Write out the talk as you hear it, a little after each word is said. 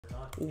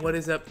What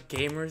is up,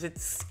 gamers?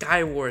 It's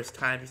Sky Wars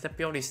time, except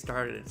we already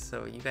started,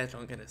 so you guys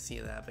don't get to see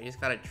that, but you just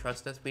gotta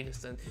trust us. We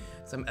just did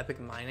some epic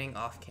mining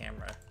off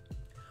camera.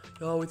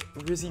 Yo, it's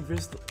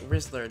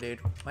Rizzler, dude.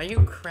 Why are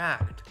you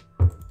cracked?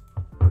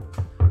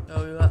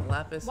 Oh, we got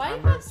lapis. Why do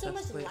you have so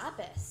much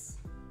lapis?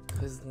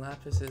 Because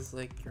lapis is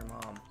like your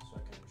mom. So I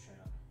can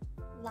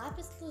enchant.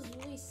 Lapis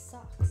really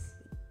sucks.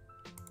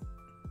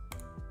 I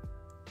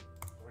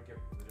want to get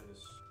rid of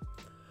this.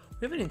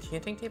 We have an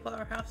enchanting table at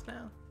our house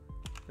now?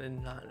 I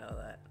did not know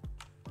that.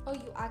 Oh,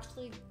 you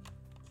actually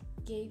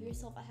gave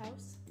yourself a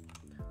house?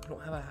 We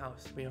don't have a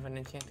house. We have an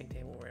enchanting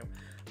table room.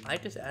 I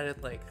just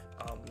added like,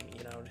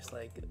 you know, just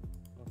like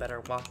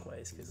better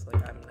walkways because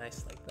like I'm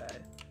nice like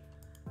that.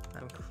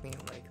 I'm clean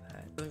like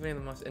that. This is gonna be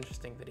the most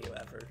interesting video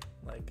ever.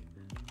 Like,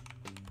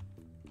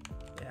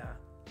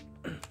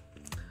 yeah.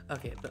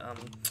 Okay, but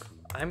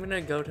I'm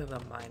gonna go to the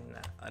mine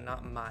now.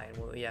 Not mine.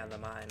 Well, yeah, the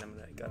mine. I'm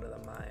gonna go to the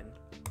mine,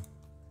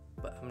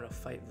 but I'm gonna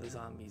fight the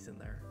zombies in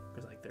there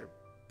because like they're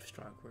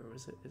strong. Where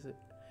was it? Is it?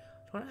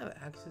 Do you want to have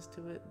access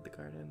to it? The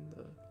garden,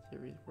 the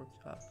series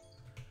workshop.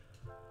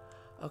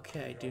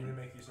 Okay, dude. I'm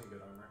gonna make you some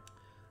good armor.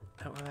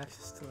 I don't have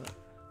access to it.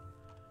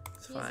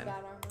 It's He has fine.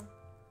 bad armor.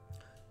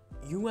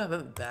 You have a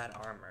bad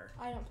armor.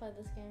 I don't play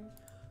this game.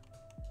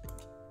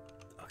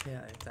 Okay,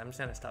 I'm just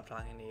gonna stop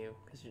talking to you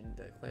because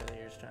clearly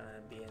you're just trying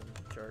to be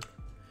a jerk.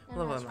 I'm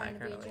What not level am I trying to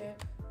be a currently?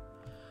 jerk.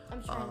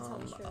 I'm trying to tell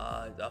the truth.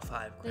 A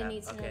 5. They Crap.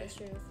 need to know Okay. the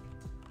truth.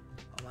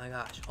 Oh my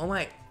gosh. Oh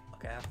my.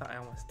 Okay, I thought I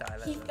almost died.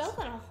 He fell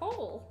in a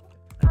hole.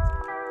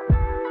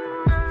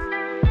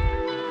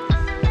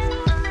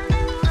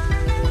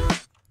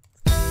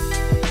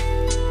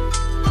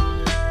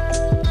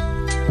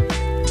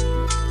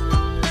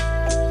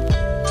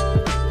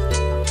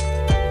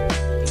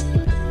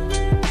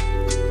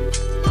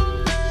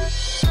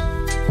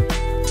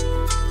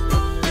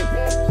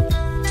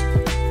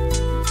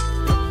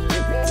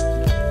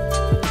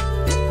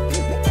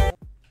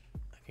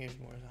 Here's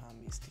more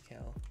zombies to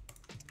kill.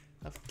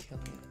 Of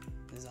killing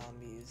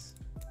zombies.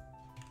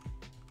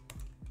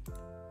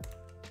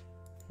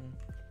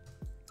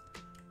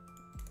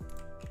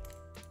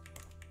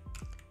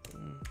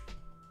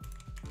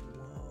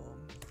 Whoa.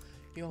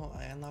 Yo,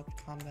 I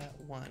unlocked combat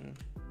 1.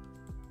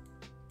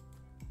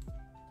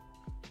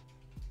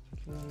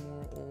 Kill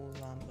more old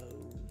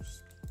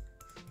zombos.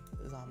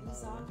 The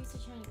zombies are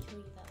trying to kill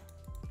you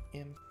though.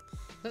 Yeah.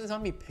 Is that a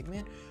zombie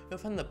pigman? Yo, I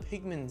found the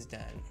pigman's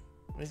den.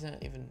 What is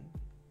that even?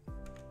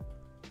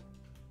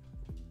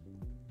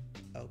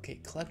 Okay,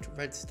 collect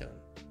redstone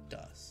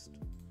dust.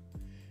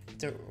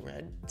 It's a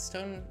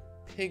redstone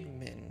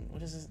pigman.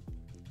 What is this?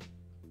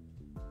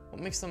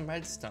 What makes them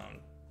redstone?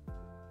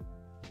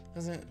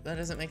 That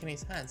doesn't make any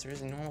sense.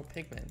 There's a normal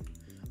pigman.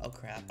 Oh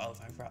crap! Oh,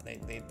 I forgot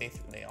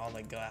they all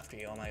like go after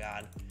you. Oh my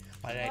god!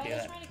 Why did I do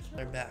that?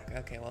 They're back.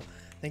 Okay, well,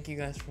 thank you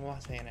guys for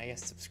watching, and I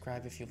guess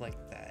subscribe if you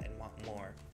liked that and want more.